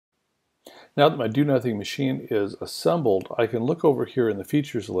Now that my Do Nothing machine is assembled, I can look over here in the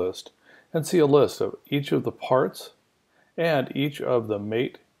features list and see a list of each of the parts and each of the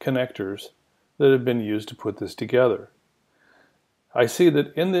mate connectors that have been used to put this together. I see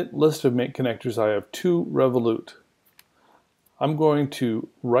that in the list of mate connectors I have 2 Revolute. I'm going to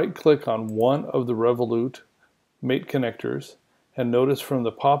right-click on one of the Revolute mate connectors, and notice from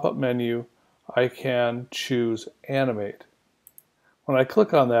the pop-up menu I can choose Animate. When I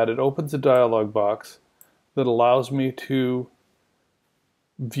click on that, it opens a dialog box that allows me to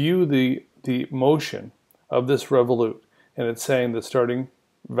view the motion of this Revolute, and it's saying the starting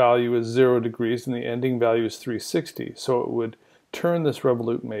value is 0 degrees and the ending value is 360, so it would turn this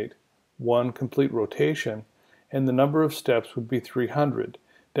Revolute mate 1 complete rotation, and the number of steps would be 300.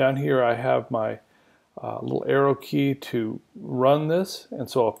 Down here I have my little arrow key to run this, and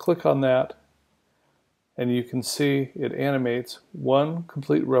so I'll click on that, and you can see it animates 1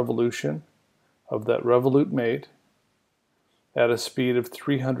 complete revolution of that Revolute mate at a speed of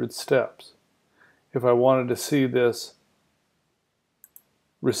 300 steps. If I wanted to see this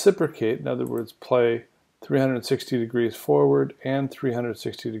reciprocate, in other words, play 360 degrees forward and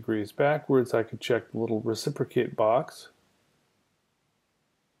 360 degrees backwards, I could check the little reciprocate box.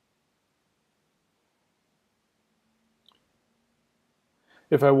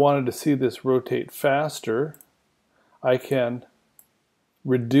 If I wanted to see this rotate faster, I can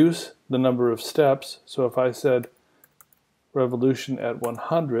reduce the number of steps. So if I said revolution at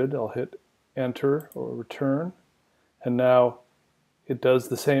 100, I'll hit enter or return, and now it does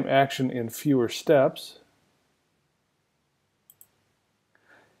the same action in fewer steps.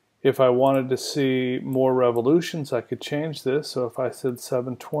 If I wanted to see more revolutions, I could change this. So if I said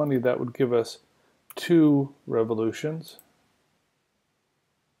 720, that would give us 2 revolutions.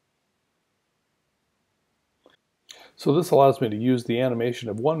 So this allows me to use the animation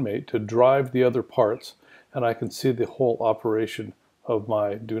of one mate to drive the other parts, and I can see the whole operation of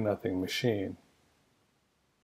my Do Nothing machine.